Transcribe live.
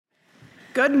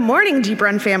Good morning, Deep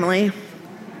Run family.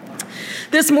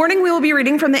 This morning we will be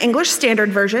reading from the English Standard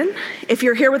Version. If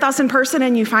you're here with us in person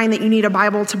and you find that you need a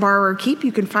Bible to borrow or keep,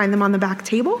 you can find them on the back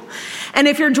table. And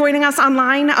if you're joining us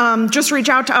online, just reach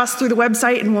out to us through the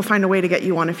website and we'll find a way to get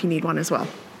you one if you need one as well.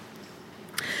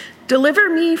 Deliver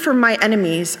me from my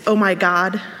enemies, O my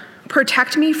God.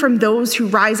 Protect me from those who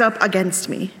rise up against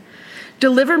me.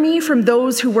 Deliver me from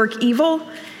those who work evil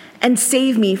and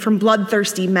save me from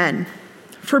bloodthirsty men.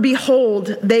 For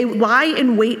behold, they lie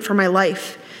in wait for my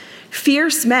life.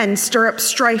 Fierce men stir up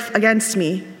strife against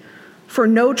me. For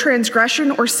no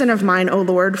transgression or sin of mine, O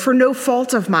Lord, for no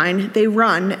fault of mine, they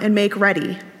run and make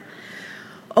ready.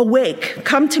 Awake,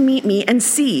 come to meet me and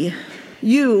see.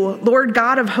 You, Lord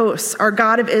God of hosts, our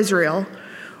God of Israel,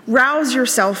 rouse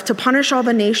yourself to punish all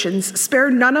the nations.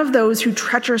 Spare none of those who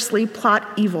treacherously plot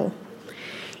evil.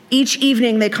 Each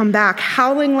evening they come back,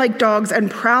 howling like dogs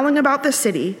and prowling about the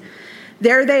city.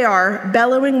 There they are,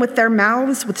 bellowing with their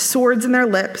mouths, with swords in their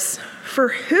lips. For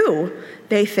who,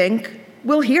 they think,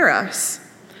 will hear us?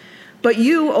 But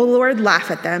you, O Lord,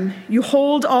 laugh at them. You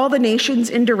hold all the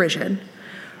nations in derision.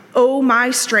 O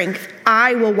my strength,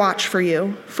 I will watch for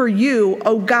you. For you,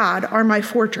 O God, are my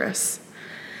fortress.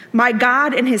 My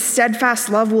God in his steadfast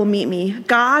love will meet me.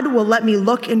 God will let me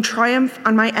look in triumph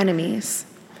on my enemies.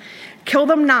 Kill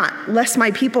them not, lest my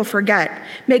people forget.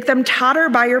 Make them totter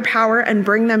by your power and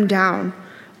bring them down.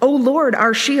 O Lord,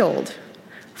 our shield.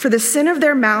 For the sin of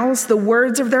their mouths, the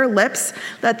words of their lips,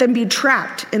 let them be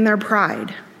trapped in their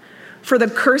pride. For the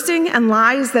cursing and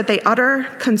lies that they utter,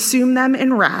 consume them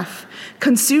in wrath.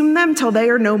 Consume them till they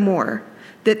are no more,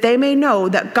 that they may know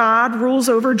that God rules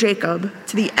over Jacob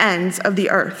to the ends of the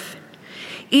earth.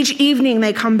 Each evening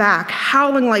they come back,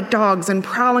 howling like dogs and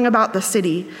prowling about the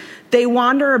city. They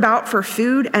wander about for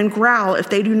food and growl if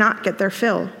they do not get their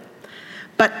fill.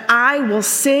 But I will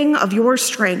sing of your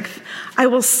strength. I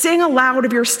will sing aloud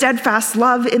of your steadfast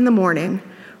love in the morning.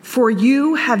 For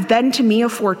you have been to me a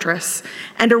fortress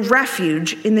and a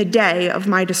refuge in the day of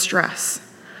my distress.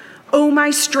 O my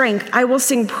strength, I will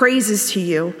sing praises to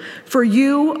you. For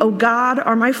you, O God,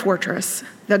 are my fortress,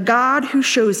 the God who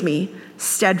shows me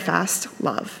steadfast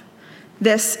love.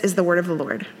 This is the word of the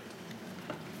Lord.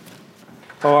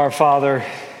 Oh, our Father,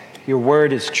 your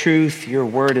word is truth, your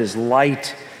word is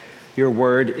light, your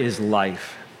word is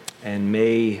life. And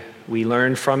may we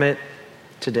learn from it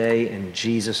today in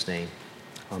Jesus' name.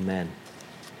 Amen.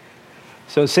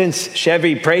 So since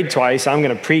Chevy prayed twice, I'm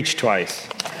going to preach twice.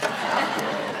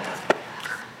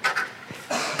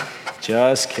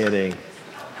 Just kidding.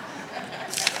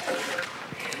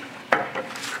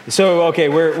 So, okay,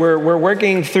 we're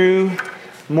working through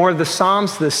more of the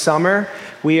Psalms this summer.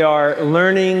 We are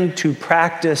learning to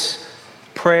practice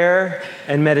prayer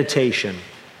and meditation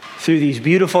through these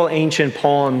beautiful ancient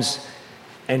poems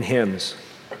and hymns.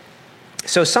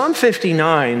 So Psalm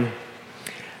 59,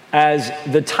 as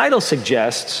the title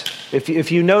suggests,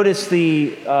 if you notice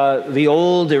the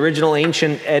old, original,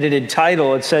 ancient, edited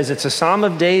title, it says it's a Psalm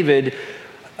of David,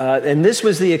 and this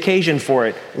was the occasion for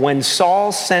it, when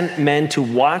Saul sent men to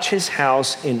watch his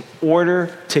house in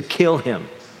order to kill him.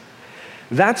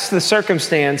 That's the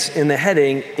circumstance in the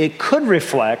heading. It could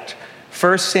reflect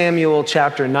 1 Samuel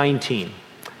chapter 19.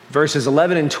 Verses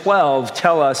 11 and 12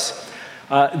 tell us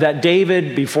that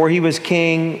David, before he was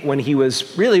king, when he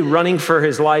was really running for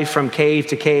his life from cave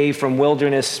to cave, from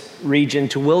wilderness region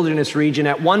to wilderness region,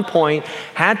 at one point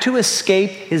had to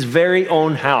escape his very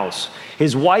own house.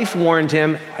 His wife warned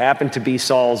him, happened to be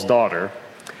Saul's daughter,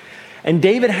 and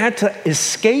David had to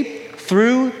escape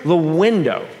through the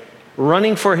window,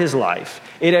 running for his life.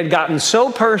 It had gotten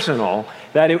so personal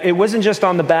that it wasn't just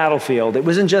on the battlefield. It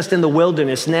wasn't just in the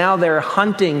wilderness. Now they're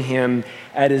hunting him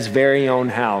at his very own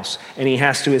house, and he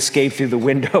has to escape through the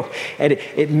window. And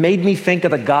it made me think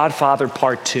of The Godfather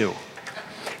Part 2,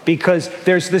 because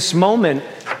there's this moment,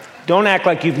 don't act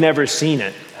like you've never seen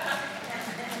it.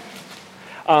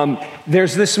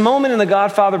 There's this moment in The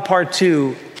Godfather Part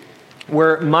 2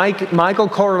 where Michael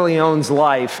Corleone's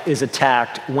life is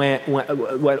attacked when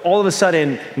all of a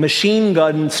sudden machine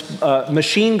gun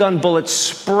bullets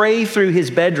spray through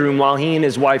his bedroom while he and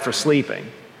his wife are sleeping,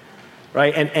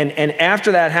 right? And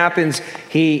after that happens,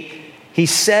 he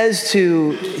says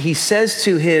to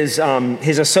his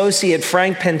associate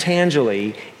Frank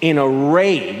Pentangeli in a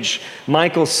rage,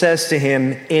 Michael says to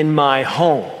him, "In my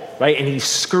home," right? And he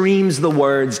screams the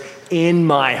words, "In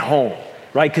my home."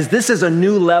 Right? Because this is a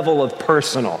new level of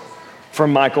personal for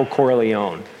Michael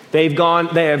Corleone. They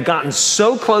have gotten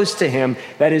so close to him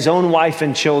that his own wife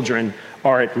and children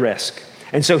are at risk.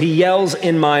 And so he yells,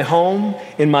 "In my home,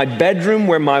 in my bedroom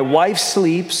where my wife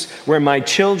sleeps, where my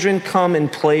children come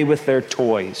and play with their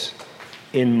toys."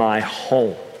 in my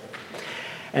home.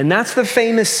 And that's the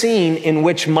famous scene in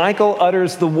which Michael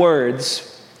utters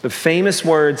the famous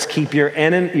words, keep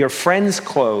your friends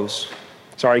close,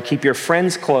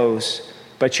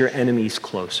 but your enemies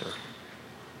closer.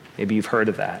 Maybe you've heard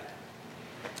of that.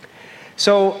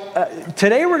 So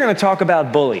today we're going to talk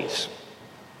about bullies.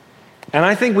 And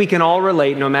I think we can all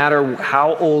relate no matter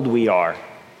how old we are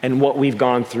and what we've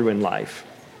gone through in life.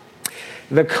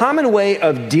 The common way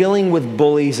of dealing with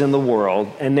bullies in the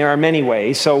world, and there are many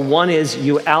ways, so one is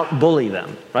you out-bully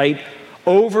them, right?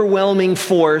 Overwhelming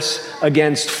force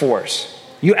against force.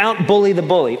 You out-bully the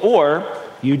bully, or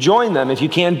you join them. If you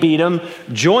can't beat them,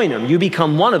 join them. You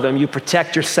become one of them. You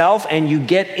protect yourself, and you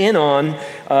get in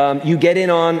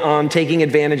on taking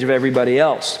advantage of everybody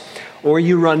else. Or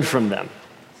you run from them.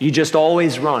 You just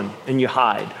always run and you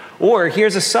hide. Or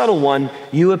here's a subtle one: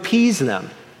 you appease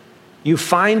them. You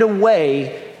find a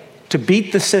way to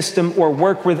beat the system or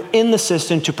work within the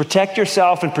system to protect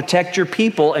yourself and protect your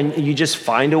people, and you just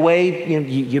find a way.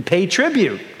 You pay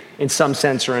tribute in some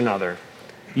sense or another.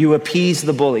 You appease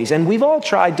the bullies. And we've all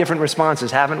tried different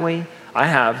responses, haven't we? I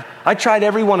have. I tried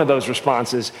every one of those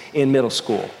responses in middle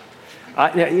school.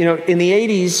 In the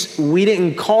 80s, we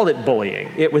didn't call it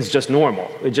bullying. It was just normal.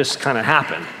 It just kind of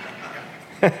happened.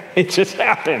 It just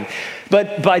happened.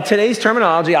 But by today's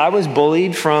terminology, I was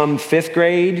bullied from 5th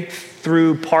grade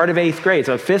through part of 8th grade.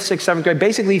 So 5th, 6th, 7th grade,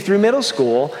 basically through middle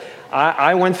school,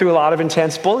 I went through a lot of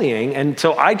intense bullying. And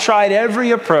so I tried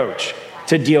every approach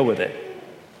to deal with it.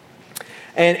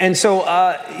 And so,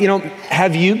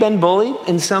 have you been bullied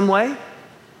in some way?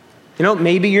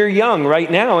 Maybe you're young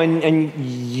right now, and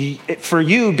for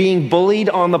you, being bullied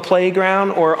on the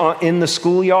playground or in the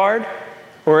schoolyard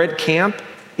or at camp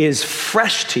is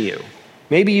fresh to you.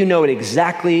 Maybe you know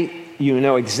exactly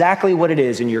what it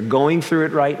is, and you're going through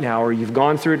it right now, or you've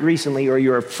gone through it recently, or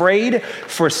you're afraid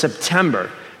for September.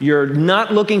 You're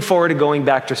not looking forward to going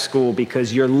back to school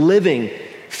because you're living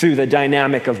through the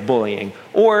dynamic of bullying.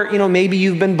 Or, maybe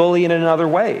you've been bullied in other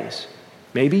ways.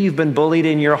 Maybe you've been bullied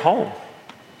in your home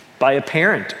by a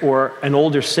parent or an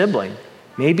older sibling.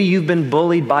 Maybe you've been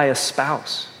bullied by a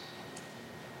spouse.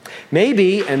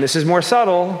 Maybe, and this is more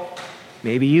subtle,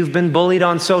 maybe you've been bullied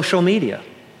on social media.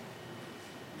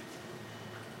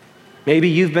 Maybe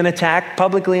you've been attacked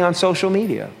publicly on social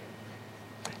media.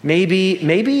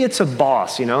 Maybe it's a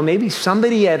boss, maybe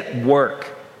somebody at work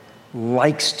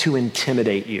likes to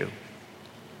intimidate you.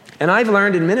 And I've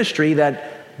learned in ministry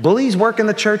that bullies work in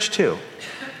the church too.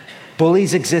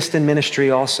 Bullies exist in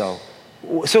ministry also.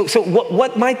 So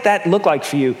what might that look like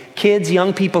for you? Kids,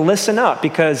 young people, listen up,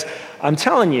 because I'm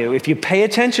telling you, if you pay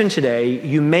attention today,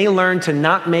 you may learn to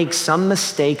not make some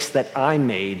mistakes that I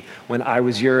made when I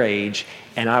was your age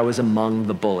and I was among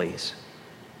the bullies.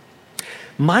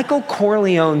 Michael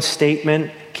Corleone's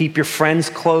statement, keep your friends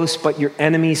close but your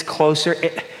enemies closer,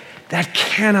 that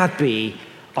cannot be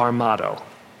our motto.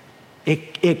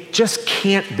 It just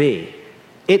can't be.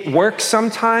 It works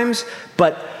sometimes,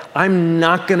 but I'm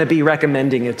not going to be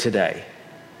recommending it today.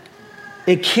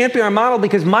 It can't be our model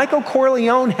because Michael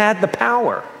Corleone had the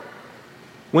power.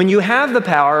 When you have the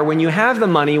power, when you have the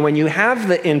money, when you have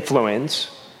the influence,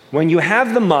 when you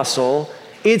have the muscle,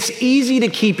 it's easy to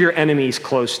keep your enemies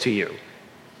close to you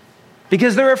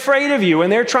because they're afraid of you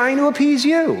and they're trying to appease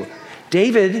you.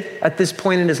 David, at this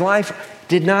point in his life,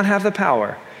 did not have the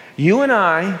power. You and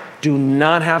I do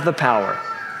not have the power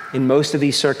in most of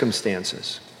these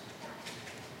circumstances.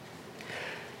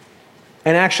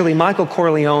 And actually, Michael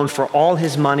Corleone, for all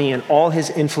his money and all his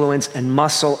influence and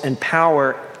muscle and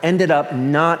power, ended up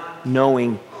not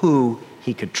knowing who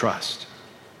he could trust.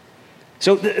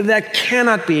 So that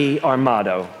cannot be our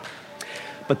motto.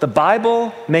 But the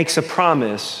Bible makes a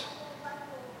promise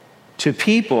to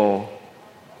people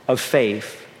of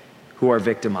faith who are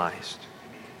victimized.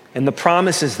 And the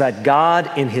promise is that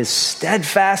God, in his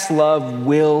steadfast love,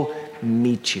 will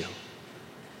meet you.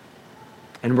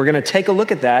 And we're going to take a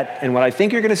look at that. And what I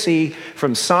think you're going to see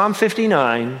from Psalm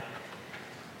 59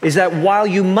 is that while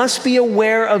you must be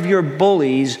aware of your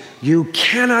bullies, you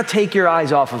cannot take your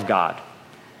eyes off of God.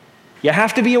 You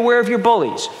have to be aware of your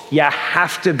bullies. You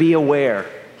have to be aware.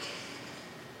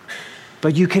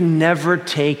 But you can never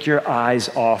take your eyes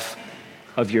off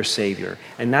of your Savior.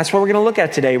 And that's what we're going to look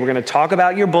at today. We're going to talk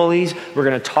about your bullies, we're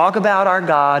going to talk about our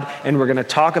God, and we're going to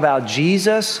talk about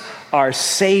Jesus, our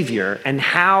Savior, and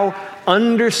how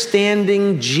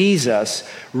understanding Jesus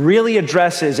really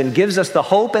addresses and gives us the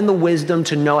hope and the wisdom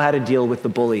to know how to deal with the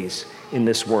bullies in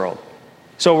this world.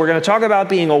 So we're going to talk about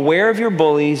being aware of your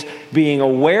bullies, being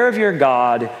aware of your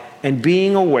God, and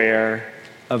being aware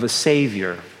of a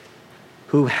Savior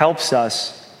who helps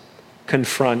us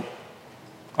confront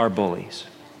are bullies.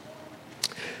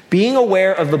 Being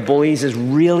aware of the bullies is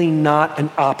really not an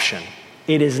option.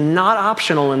 It is not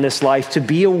optional in this life to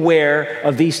be aware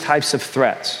of these types of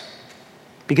threats.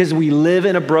 Because we live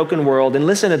in a broken world, and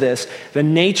listen to this, the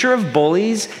nature of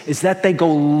bullies is that they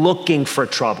go looking for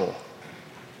trouble.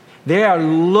 They are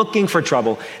looking for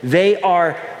trouble. They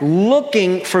are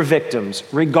looking for victims,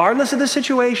 regardless of the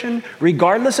situation,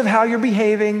 regardless of how you're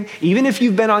behaving, even if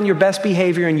you've been on your best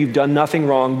behavior and you've done nothing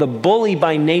wrong, the bully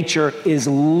by nature is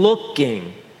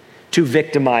looking to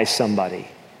victimize somebody.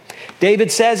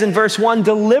 David says in verse 1,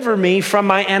 deliver me from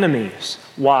my enemies.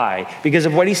 Why? Because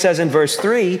of what he says in verse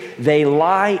 3, they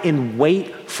lie in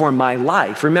wait for my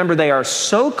life. Remember, they are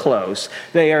so close,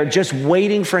 they are just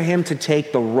waiting for him to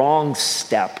take the wrong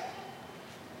step.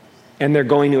 And they're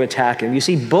going to attack him. You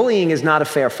see, bullying is not a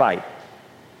fair fight.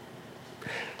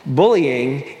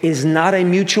 Bullying is not a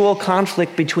mutual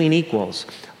conflict between equals.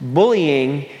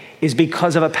 Bullying is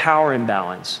because of a power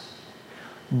imbalance.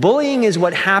 Bullying is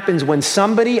what happens when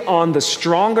somebody on the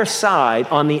stronger side,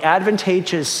 on the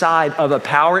advantageous side of a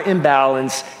power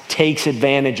imbalance, takes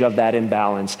advantage of that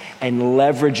imbalance and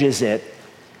leverages it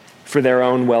for their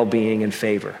own well-being and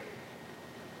favor.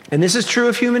 And this is true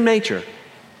of human nature.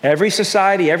 Every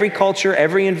society, every culture,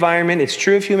 every environment, it's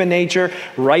true of human nature,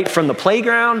 right from the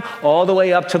playground all the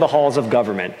way up to the halls of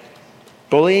government.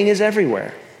 Bullying is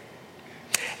everywhere.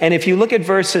 And if you look at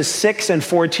verses 6 and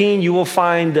 14, you will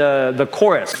find the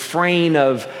chorus, refrain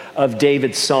of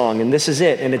David's song. And this is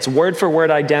it. And it's word for word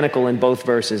identical in both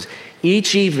verses.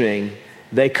 Each evening,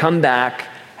 they come back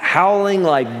howling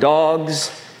like dogs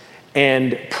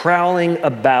and prowling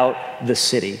about the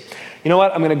city. You know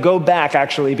what? I'm going to go back,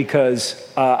 actually,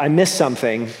 because I missed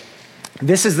something.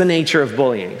 This is the nature of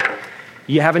bullying.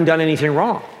 You haven't done anything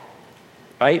wrong.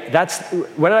 Right? That's,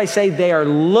 what did I say? They are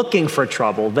looking for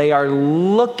trouble. They are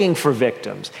looking for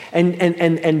victims.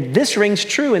 And this rings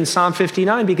true in Psalm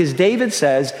 59 because David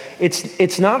says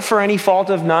it's not for any fault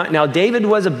of not. Now, David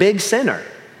was a big sinner.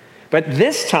 But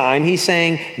this time he's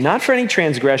saying, not for any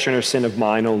transgression or sin of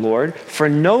mine, O Lord, for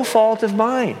no fault of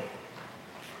mine.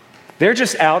 They're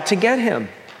just out to get him.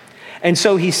 And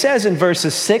so he says in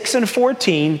verses 6 and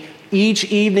 14, each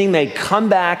evening they come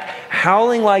back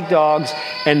howling like dogs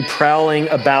and prowling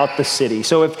about the city.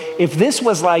 So if this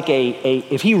was like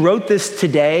if he wrote this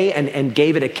today and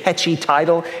gave it a catchy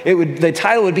title, the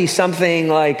title would be something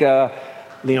like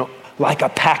like a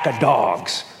pack of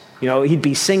dogs. You know, he'd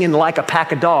be singing like a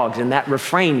pack of dogs, and that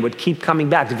refrain would keep coming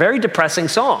back. It's a very depressing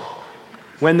song.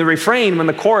 When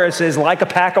the chorus is like a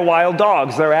pack of wild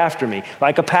dogs, they're after me.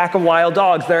 Like a pack of wild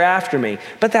dogs, they're after me.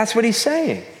 But that's what he's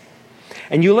saying.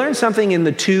 And you learn something in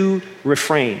the two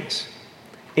refrains.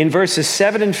 In verses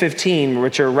 7 and 15,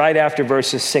 which are right after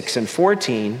verses 6 and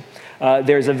 14,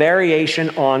 there's a variation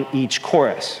on each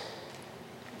chorus.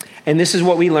 And this is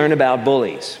what we learn about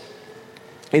bullies.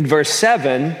 In verse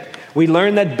 7, we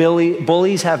learn that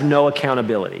bullies have no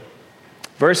accountability.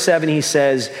 Verse 7, he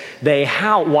says, they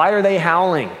howl. Why are they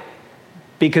howling?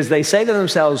 Because they say to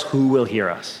themselves, who will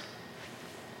hear us?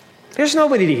 There's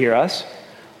nobody to hear us.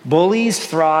 Bullies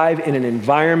thrive in an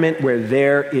environment where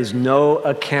there is no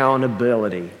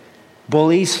accountability.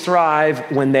 Bullies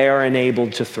thrive when they are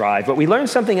enabled to thrive. But we learn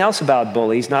something else about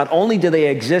bullies. Not only do they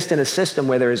exist in a system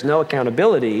where there is no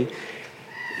accountability,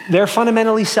 they're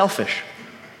fundamentally selfish.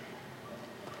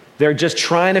 They're just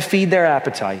trying to feed their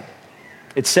appetite.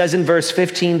 It says in verse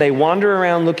 15, they wander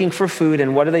around looking for food,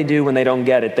 and what do when they don't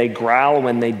get it? They growl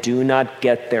when they do not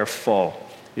get their full.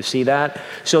 You see that?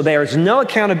 So there's no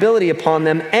accountability upon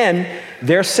them, and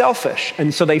they're selfish.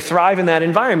 And so they thrive in that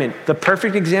environment. The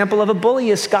perfect example of a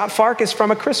bully is Scott Farkas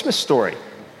from A Christmas Story.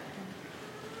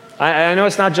 I know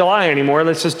it's not July anymore.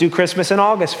 Let's just do Christmas in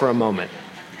August for a moment.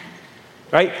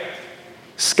 Right?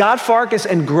 Scott Farkas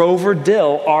and Grover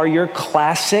Dill are your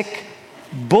classic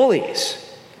bullies.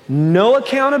 No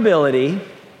accountability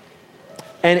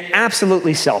and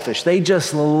absolutely selfish. They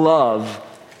just love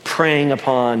preying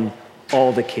upon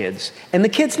all the kids. And the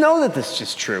kids know that this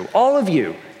is true. All of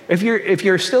you. If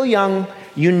you're still young,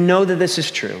 you know that this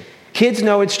is true. Kids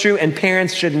know it's true, and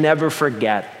parents should never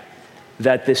forget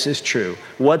that this is true.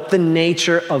 What the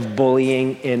nature of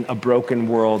bullying in a broken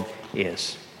world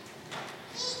is.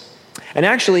 And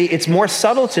actually, it's more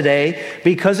subtle today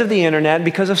because of the internet,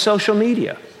 because of social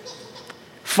media.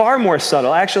 Far more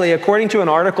subtle. Actually, according to an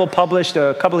article published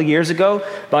a couple of years ago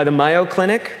by the Mayo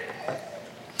Clinic,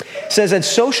 says that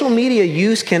social media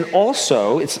use can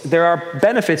also, there are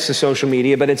benefits to social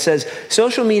media, but it says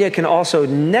social media can also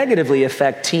negatively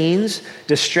affect teens,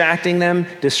 distracting them,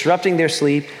 disrupting their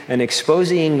sleep, and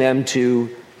exposing them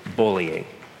to bullying.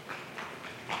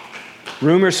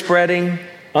 Rumor spreading,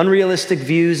 unrealistic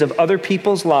views of other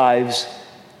people's lives,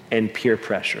 and peer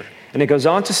pressure. And it goes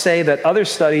on to say that other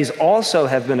studies also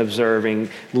have been observing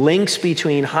links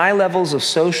between high levels of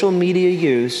social media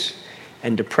use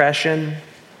and depression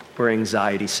or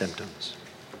anxiety symptoms.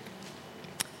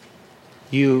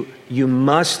 You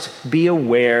must be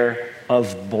aware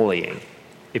of bullying.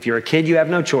 If you're a kid, you have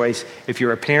no choice. If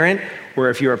you're a parent or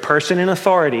if you're a person in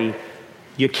authority,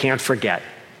 you can't forget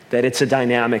that it's a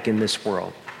dynamic in this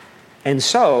world. And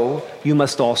so you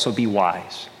must also be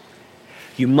wise.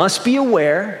 You must be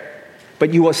aware,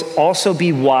 but you must also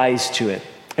be wise to it.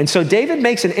 And so David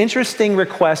makes an interesting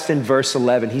request in verse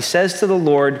 11. He says to the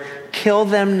Lord, "Kill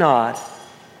them not,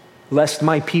 lest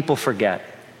my people forget."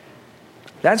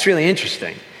 That's really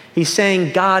interesting. He's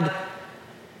saying, God,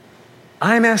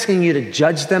 I'm asking you to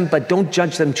judge them, but don't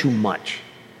judge them too much.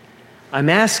 I'm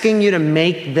asking you to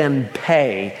make them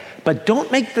pay, but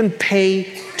don't make them pay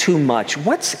too much.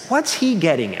 What's he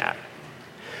getting at?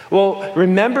 Well,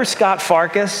 remember Scott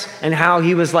Farkas and how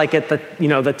he was like at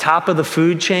the top of the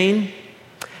food chain?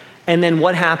 And then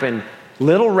what happened?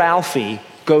 Little Ralphie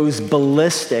goes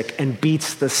ballistic and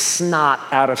beats the snot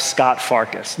out of Scott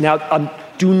Farkas. Now,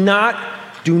 do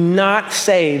not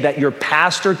say that your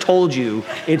pastor told you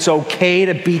it's okay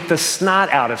to beat the snot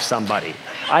out of somebody.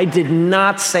 I did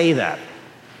not say that.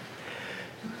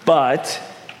 But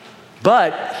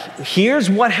here's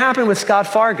what happened with Scott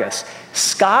Farkas.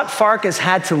 Scott Farkas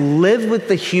had to live with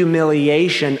the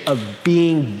humiliation of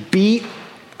being beat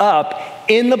up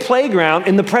in the playground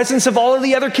in the presence of all of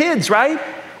the other kids, right?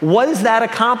 What does that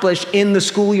accomplish in the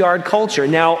schoolyard culture?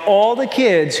 Now, all the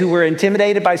kids who were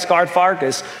intimidated by Scott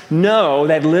Farkas know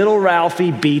that little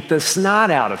Ralphie beat the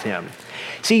snot out of him.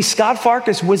 See, Scott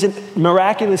Farkas wasn't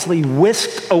miraculously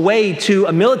whisked away to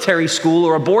a military school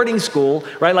or a boarding school,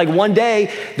 right? Like one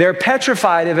day they're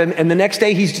petrified of him and the next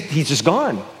day he's just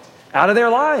gone out of their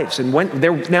lives. And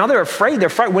now they're afraid. They're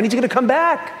frightened. When is he going to come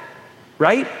back,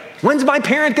 right? When's my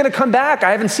parent going to come back?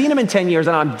 I haven't seen him in 10 years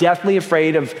and I'm deathly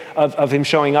afraid of him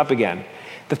showing up again.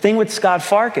 The thing with Scott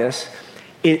Farkas,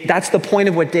 that's the point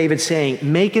of what David's saying.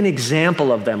 Make an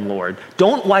example of them, Lord.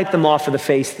 Don't wipe them off of the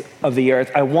face of the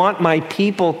earth. I want my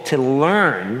people to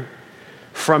learn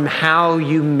from how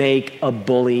you make a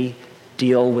bully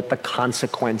deal with the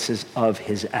consequences of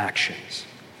his actions.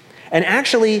 And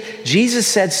actually, Jesus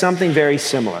said something very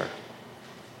similar.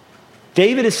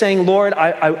 David is saying, Lord,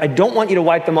 I don't want you to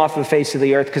wipe them off the face of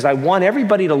the earth because I want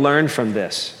everybody to learn from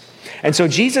this. And so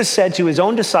Jesus said to his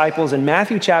own disciples in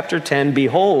Matthew chapter 10,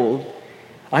 "Behold,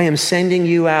 I am sending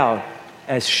you out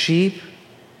as sheep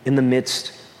in the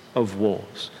midst of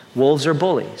wolves." Wolves are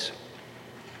bullies.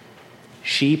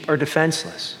 Sheep are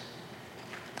defenseless.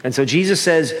 And so Jesus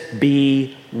says,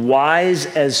 "Be wise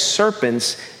as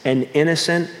serpents and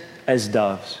innocent as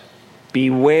doves.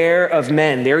 Beware of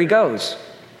men." There he goes.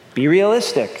 Be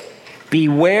realistic.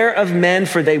 "Beware of men,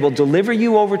 for they will deliver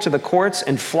you over to the courts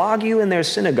and flog you in their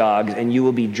synagogues, and you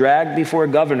will be dragged before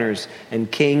governors and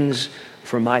kings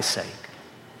for my sake,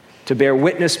 to bear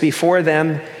witness before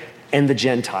them and the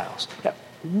Gentiles." Now,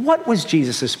 what was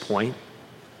Jesus' point?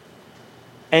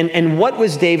 And what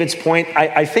was David's point?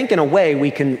 I think in a way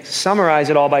we can summarize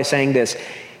it all by saying this: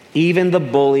 even the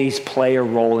bullies play a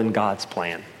role in God's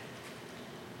plan.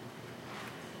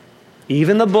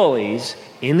 Even the bullies,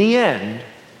 in the end,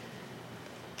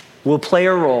 will play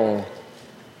a role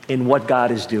in what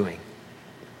God is doing.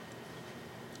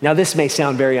 Now, this may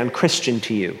sound very unchristian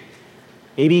to you,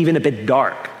 maybe even a bit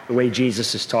dark, the way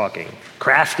Jesus is talking.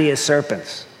 Crafty as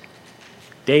serpents.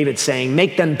 David's saying,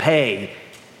 make them pay,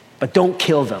 but don't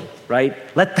kill them, right?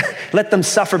 Let them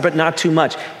suffer, but not too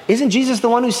much. Isn't Jesus the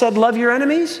one who said, love your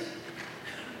enemies?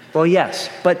 Well, yes,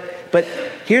 but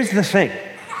here's the thing.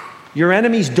 Your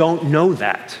enemies don't know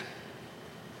that.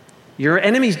 Your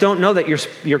enemies don't know that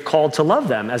you're called to love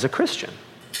them as a Christian.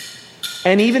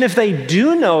 And even if they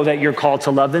do know that you're called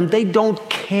to love them, they don't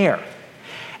care.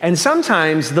 And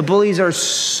sometimes the bullies are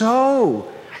so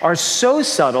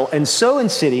subtle and so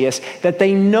insidious that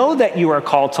they know that you are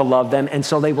called to love them, and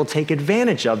so they will take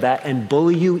advantage of that and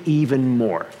bully you even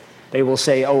more. They will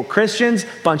say, oh, Christians,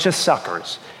 bunch of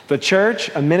suckers. The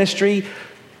church, a ministry,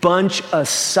 bunch of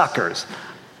suckers.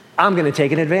 I'm going to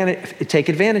take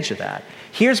advantage of that.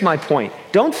 Here's my point.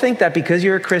 Don't think that because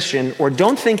you're a Christian, or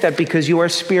don't think that because you are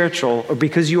spiritual, or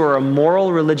because you are a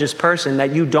moral religious person,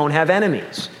 that you don't have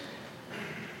enemies.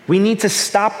 We need to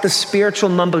stop the spiritual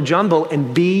mumbo jumbo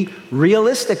and be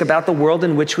realistic about the world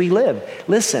in which we live.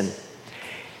 Listen,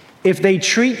 if they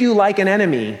treat you like an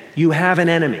enemy, you have an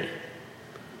enemy.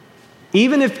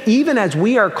 Even as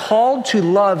we are called to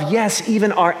love, yes,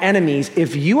 even our enemies,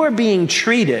 if you are being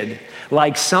treated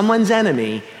like someone's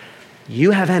enemy,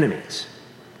 you have enemies.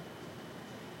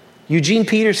 Eugene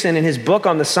Peterson, in his book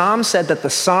on the Psalms, said that the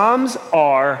Psalms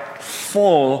are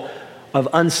full of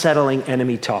unsettling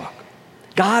enemy talk.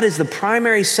 God is the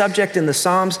primary subject in the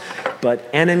Psalms, but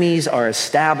enemies are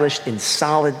established in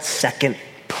solid second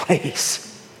place.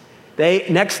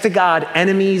 Next to God,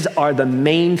 enemies are the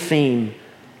main theme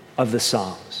of the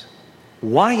Psalms.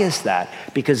 Why is that?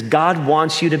 Because God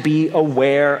wants you to be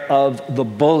aware of the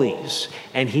bullies,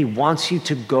 and he wants you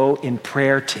to go in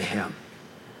prayer to him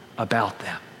about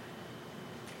them.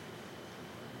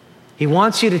 He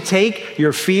wants you to take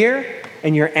your fear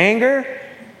and your anger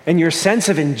and your sense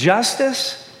of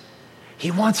injustice.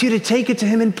 He wants you to take it to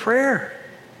him in prayer.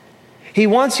 He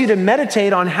wants you to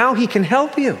meditate on how he can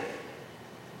help you.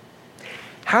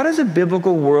 How does a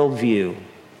biblical worldview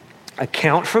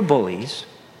account for bullies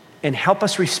and help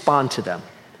us respond to them?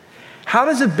 How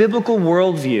does a biblical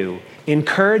worldview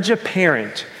encourage a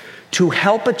parent to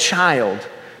help a child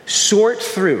sort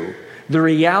through the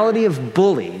reality of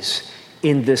bullies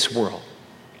in this world?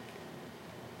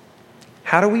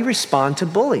 How do we respond to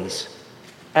bullies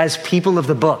as people of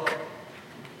the book,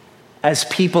 as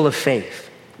people of faith?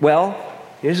 Well,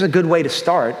 here's a good way to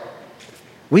start.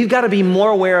 We've got to be more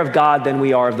aware of God than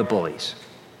we are of the bullies.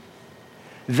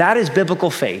 That is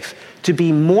biblical faith, to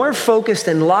be more focused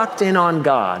and locked in on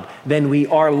God than we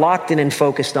are locked in and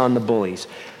focused on the bullies.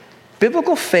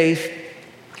 Biblical faith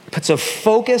puts a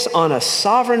focus on a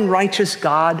sovereign, righteous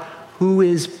God who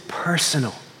is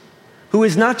personal, who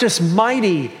is not just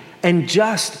mighty and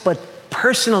just, but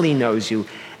personally knows you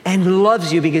and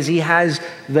loves you because he has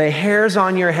the hairs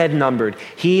on your head numbered.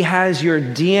 He has your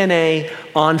DNA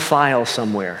on file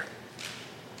somewhere.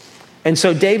 And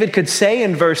so David could say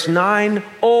in verse 9,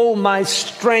 "Oh, my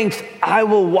strength, I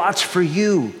will watch for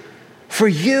you. For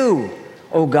you,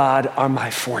 O God, are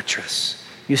my fortress."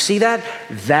 You see that?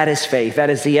 That is faith. That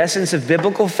is the essence of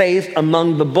biblical faith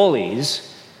among the bullies.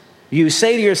 You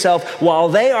say to yourself, while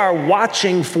they are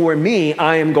watching for me,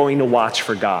 I am going to watch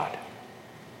for God.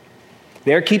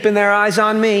 They're keeping their eyes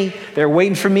on me. They're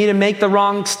waiting for me to make the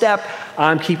wrong step.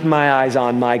 I'm keeping my eyes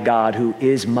on my God, who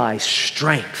is my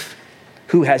strength,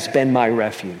 who has been my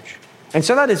refuge. And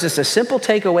so that is just a simple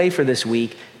takeaway for this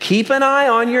week. Keep an eye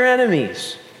on your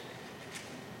enemies.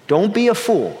 Don't be a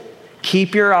fool.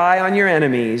 Keep your eye on your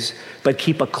enemies, but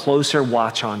keep a closer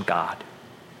watch on God.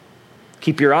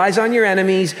 Keep your eyes on your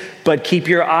enemies, but keep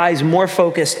your eyes more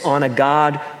focused on a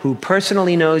God who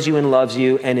personally knows you and loves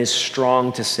you and is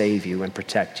strong to save you and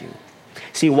protect you.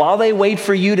 See, while they wait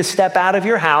for you to step out of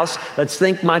your house, let's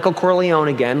think Michael Corleone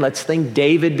again. Let's think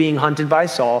David being hunted by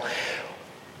Saul.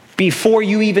 Before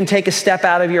you even take a step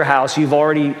out of your house, you've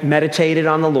already meditated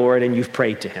on the Lord and you've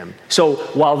prayed to him. So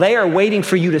while they are waiting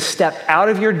for you to step out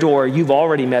of your door, you've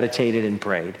already meditated and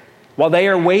prayed. While they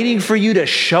are waiting for you to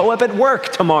show up at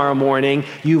work tomorrow morning,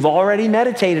 you've already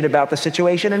meditated about the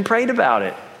situation and prayed about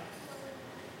it.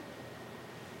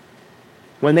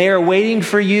 When they are waiting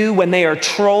for you, when they are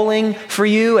trolling for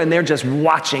you, and they're just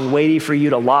watching, waiting for you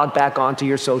to log back onto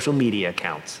your social media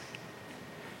accounts,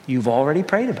 you've already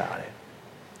prayed about it.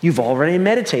 You've already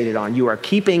meditated on. You are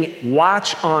keeping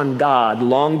watch on God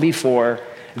long before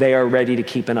they are ready to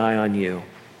keep an eye on you.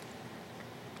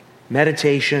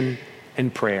 Meditation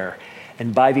and prayer.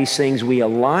 And by these things, we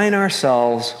align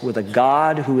ourselves with a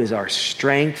God who is our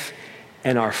strength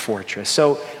and our fortress.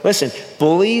 So listen,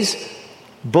 bullies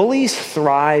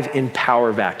thrive in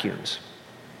power vacuums.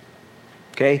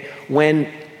 Okay? When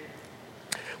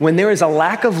there is a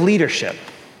lack of leadership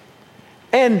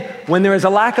and when there is a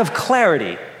lack of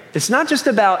clarity, it's not just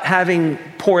about having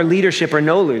poor leadership or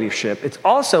no leadership. It's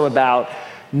also about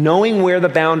knowing where the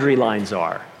boundary lines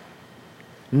are,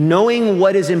 knowing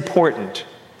what is important,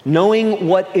 knowing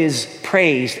what is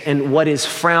praised and what is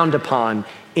frowned upon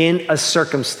in a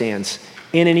circumstance,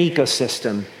 in an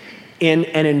ecosystem, in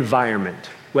an environment,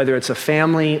 whether it's a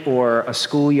family or a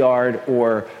schoolyard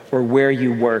or where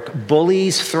you work.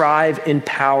 Bullies thrive in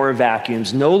power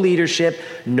vacuums, no leadership,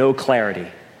 no clarity.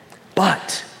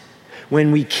 But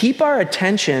when we keep our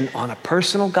attention on a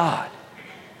personal God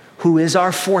who is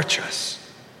our fortress,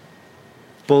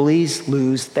 bullies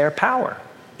lose their power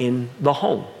in the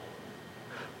home.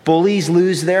 Bullies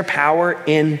lose their power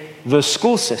in the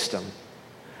school system.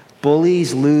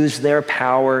 Bullies lose their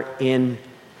power in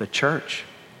the church.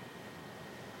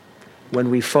 When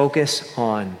we focus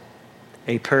on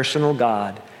a personal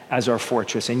God as our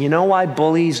fortress. And you know why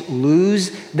bullies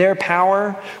lose their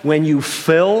power? When you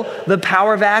fill the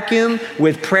power vacuum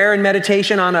with prayer and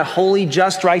meditation on a holy,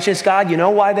 just, righteous God, you know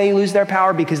why they lose their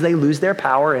power? Because they lose their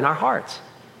power in our hearts.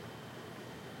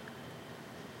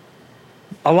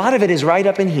 A lot of it is right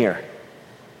up in here.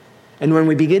 And when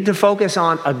we begin to focus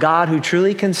on a God who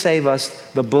truly can save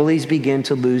us, the bullies begin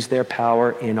to lose their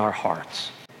power in our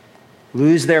hearts,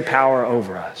 lose their power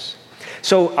over us.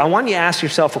 So I want you to ask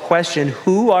yourself a question.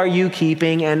 Who are you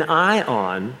keeping an eye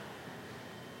on?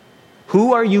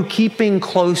 Who are you keeping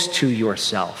close to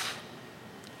yourself,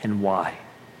 and why?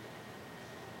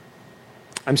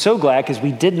 I'm so glad, because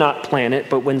we did not plan it,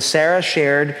 but when Sarah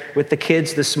shared with the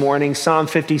kids this morning Psalm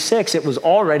 56, it was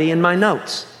already in my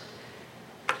notes.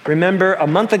 Remember, a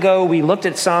month ago, we looked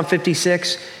at Psalm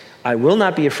 56. I will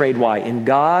not be afraid. Why? In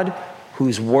God,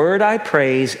 whose word I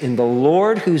praise, in the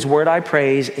Lord, whose word I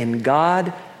praise, in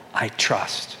God I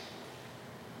trust.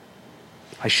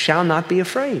 I shall not be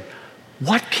afraid.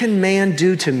 What can man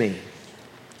do to me?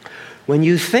 When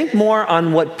you think more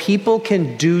on what people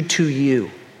can do to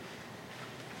you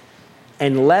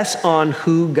and less on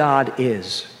who God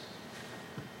is,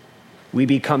 we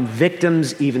become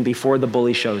victims even before the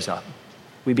bully shows up.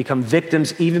 We become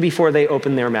victims even before they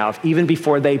open their mouth, even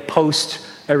before they post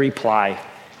a reply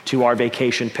to our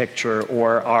vacation picture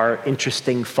or our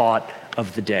interesting thought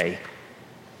of the day.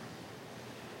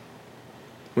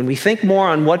 When we think more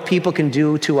on what people can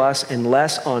do to us and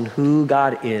less on who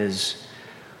God is,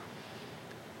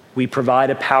 we provide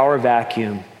a power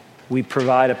vacuum. We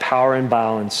provide a power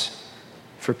imbalance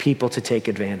for people to take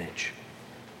advantage.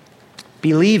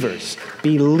 Believers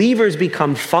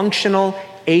become functional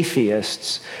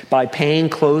atheists by paying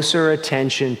closer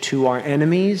attention to our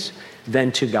enemies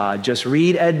than to God. Just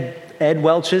read Ed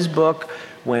Welch's book,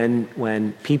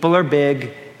 When People Are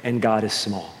Big and God is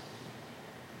Small.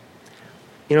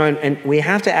 You know, and we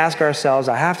have to ask ourselves,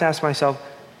 I have to ask myself,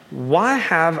 why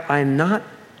have I not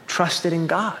trusted in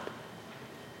God?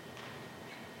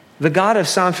 The God of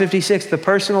Psalm 56, the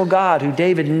personal God who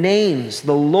David names,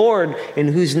 the Lord in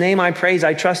whose name I praise,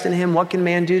 I trust in him. What can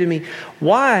man do to me?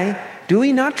 Why do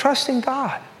we not trust in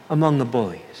God among the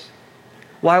bullies?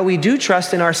 While we do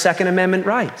trust in our Second Amendment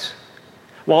rights,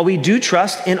 while we do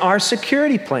trust in our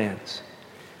security plans,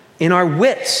 in our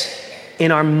wits,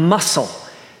 in our muscle,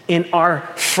 in our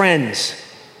friends,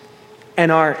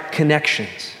 and our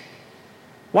connections.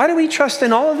 Why do we trust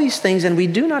in all of these things and we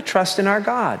do not trust in our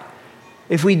God?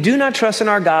 If we do not trust in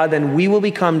our God, then we will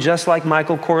become just like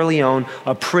Michael Corleone,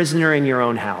 a prisoner in your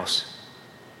own house.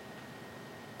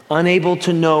 Unable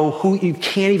to know who, you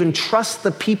can't even trust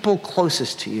the people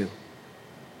closest to you.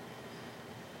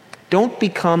 Don't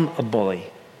become a bully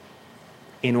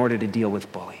in order to deal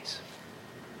with bullies.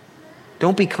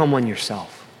 Don't become one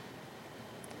yourself.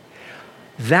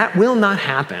 That will not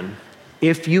happen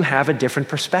if you have a different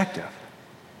perspective.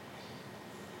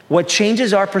 What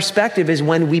changes our perspective is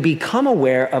when we become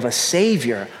aware of a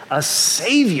Savior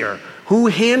who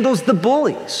handles the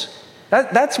bullies.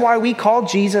 That's why we call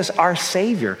Jesus our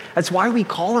Savior. That's why we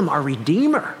call him our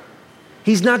Redeemer.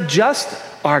 He's not just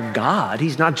our God.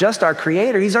 He's not just our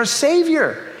Creator. He's our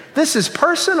Savior. This is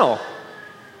personal.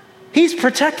 He's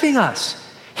protecting us.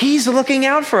 He's looking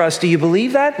out for us. Do you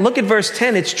believe that? Look at verse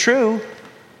 10. It's true.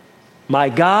 My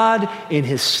God, in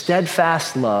his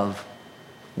steadfast love,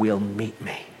 will meet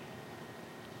me.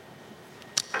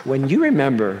 When you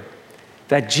remember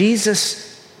that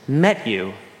Jesus met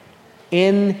you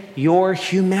in your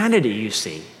humanity, you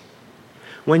see.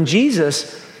 When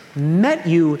Jesus met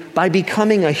you by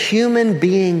becoming a human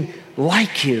being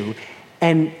like you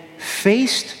and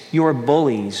faced your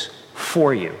bullies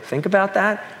for you. Think about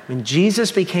that. When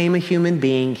Jesus became a human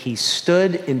being, he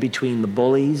stood in between the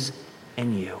bullies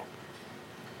and you.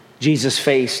 Jesus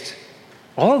faced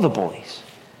all the bullies.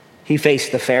 He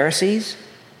faced the Pharisees.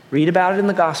 Read about it in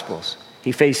the Gospels.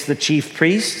 He faced the chief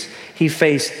priests. He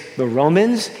faced the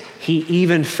Romans. He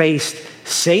even faced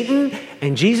Satan.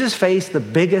 And Jesus faced the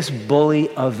biggest bully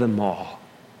of them all.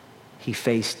 He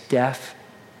faced death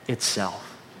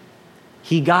itself.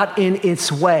 He got in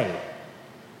its way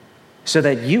so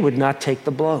that you would not take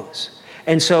the blows.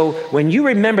 And so when you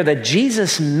remember that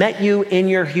Jesus met you in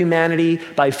your humanity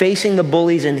by facing the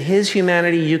bullies in his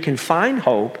humanity, you can find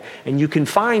hope and you can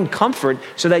find comfort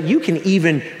so that you can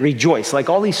even rejoice. Like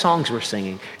all these songs we're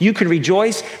singing. You can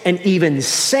rejoice and even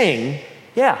sing,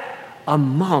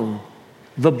 among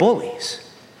the bullies.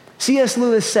 C.S.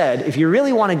 Lewis said, if you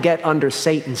really want to get under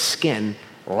Satan's skin,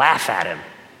 laugh at him.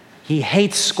 He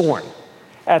hates scorn.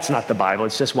 That's not the Bible.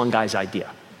 It's just one guy's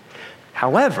idea.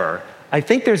 However, I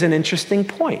think there's an interesting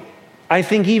point. I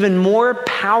think even more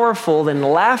powerful than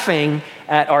laughing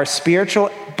at our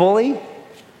spiritual bully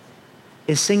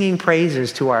is singing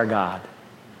praises to our God.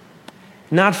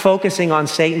 Not focusing on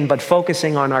Satan, but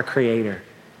focusing on our Creator.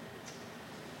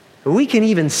 We can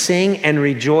even sing and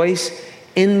rejoice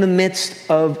in the midst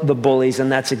of the bullies.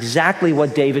 And that's exactly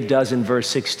what David does in verse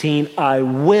 16. I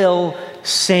will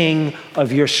sing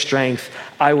of your strength.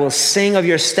 I will sing of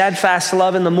your steadfast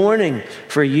love in the morning,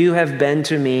 for you have been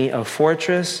to me a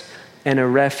fortress and a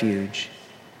refuge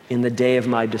in the day of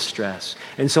my distress.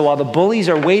 And so while the bullies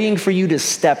are waiting for you to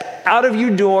step out of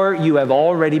your door, you have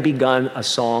already begun a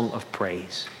song of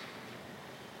praise.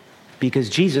 Because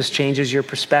Jesus changes your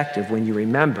perspective when you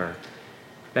remember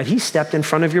that he stepped in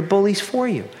front of your bullies for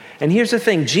you. And here's the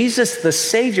thing, Jesus, the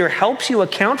Savior, helps you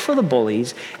account for the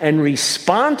bullies and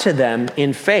respond to them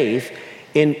in faith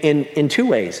in two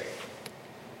ways.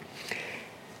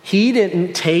 He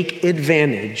didn't take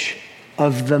advantage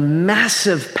of the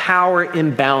massive power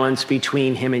imbalance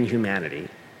between him and humanity.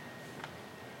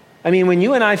 I mean, when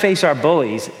you and I face our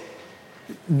bullies,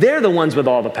 they're the ones with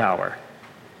all the power.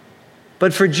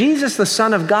 But for Jesus, the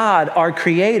Son of God, our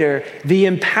Creator,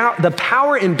 the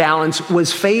power imbalance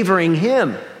was favoring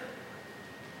him.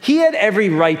 He had every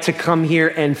right to come here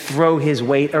and throw his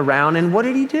weight around, and what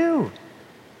did he do?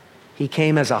 He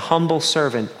came as a humble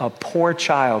servant, a poor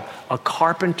child, a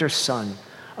carpenter's son,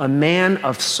 a man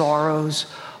of sorrows,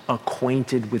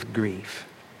 acquainted with grief.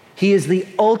 He is the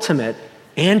ultimate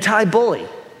anti-bully.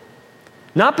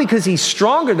 Not because he's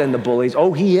stronger than the bullies,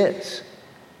 oh, he is,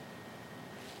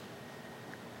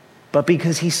 but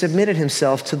because he submitted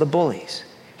himself to the bullies.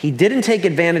 He didn't take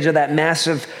advantage of that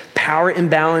massive power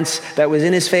imbalance that was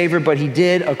in his favor, but he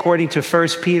did, according to 1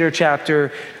 Peter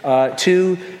chapter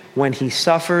 2, when he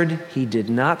suffered, he did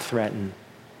not threaten,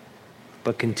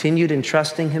 but continued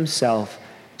entrusting himself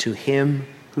to him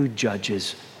who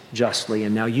judges justly.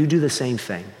 And now you do the same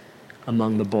thing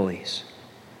among the bullies.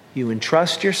 You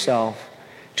entrust yourself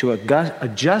to a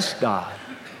just God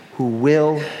who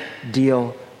will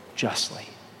deal justly.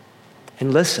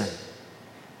 And listen,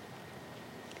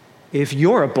 if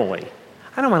you're a bully,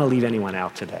 I don't want to leave anyone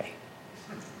out today.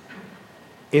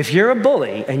 If you're a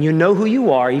bully, and you know who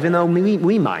you are, even though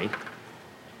we might,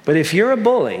 but if you're a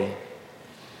bully,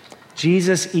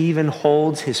 Jesus even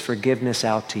holds his forgiveness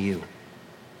out to you.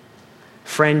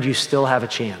 Friend, you still have a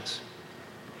chance.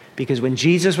 Because when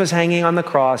Jesus was hanging on the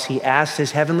cross, he asked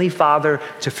his heavenly Father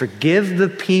to forgive the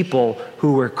people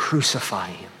who were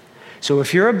crucifying him. So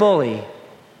if you're a bully,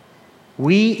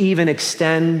 we even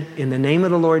extend, in the name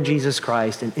of the Lord Jesus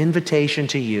Christ, an invitation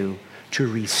to you to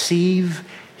receive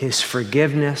his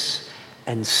forgiveness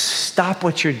and stop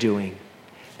what you're doing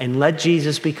and let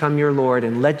Jesus become your Lord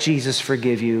and let Jesus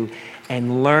forgive you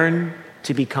and learn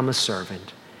to become a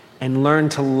servant and learn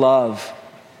to love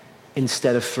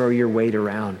instead of throw your weight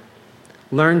around.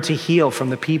 Learn to heal from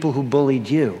the people who bullied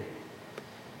you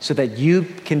so that you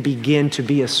can begin to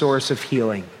be a source of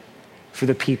healing for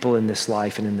the people in this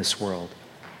life and in this world.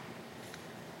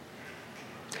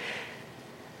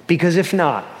 Because if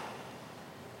not,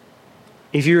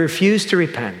 if you refuse to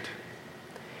repent,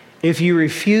 if you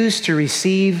refuse to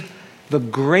receive the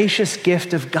gracious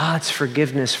gift of God's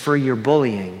forgiveness for your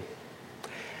bullying,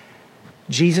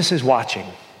 Jesus is watching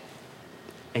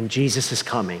and Jesus is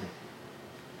coming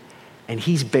and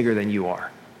he's bigger than you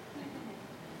are.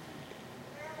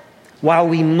 While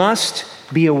we must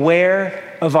be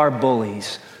aware of our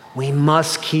bullies, we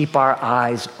must keep our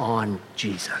eyes on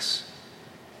Jesus.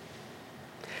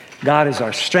 God is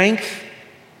our strength,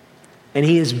 and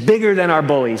he is bigger than our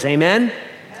bullies. Amen?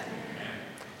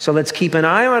 So let's keep an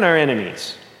eye on our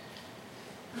enemies,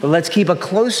 but let's keep a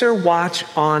closer watch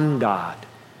on God,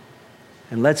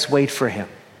 and let's wait for him.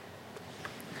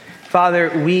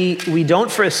 Father, we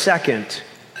don't for a second,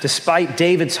 despite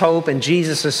David's hope and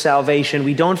Jesus' salvation,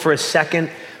 we don't for a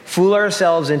second fool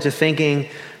ourselves into thinking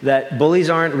that bullies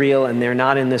aren't real and they're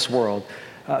not in this world.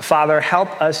 Father,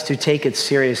 help us to take it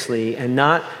seriously and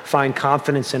not find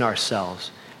confidence in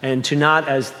ourselves and to not,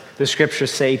 as the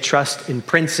scriptures say, trust in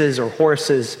princes or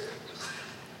horses.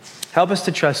 Help us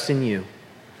to trust in you.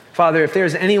 Father, if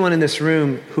there's anyone in this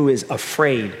room who is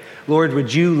afraid, Lord,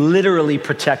 would you literally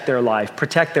protect their life,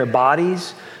 protect their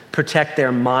bodies, protect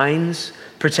their minds,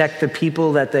 protect the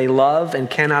people that they love and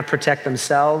cannot protect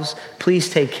themselves. Please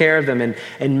take care of them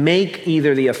and make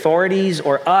either the authorities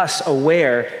or us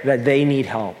aware that they need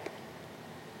help.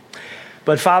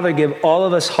 But Father, give all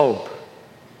of us hope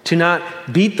to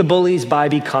not beat the bullies by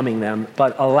becoming them,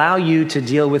 but allow you to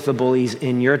deal with the bullies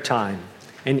in your time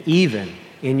and even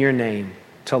in your name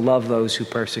to love those who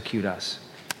persecute us.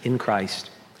 In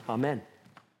Christ, amen.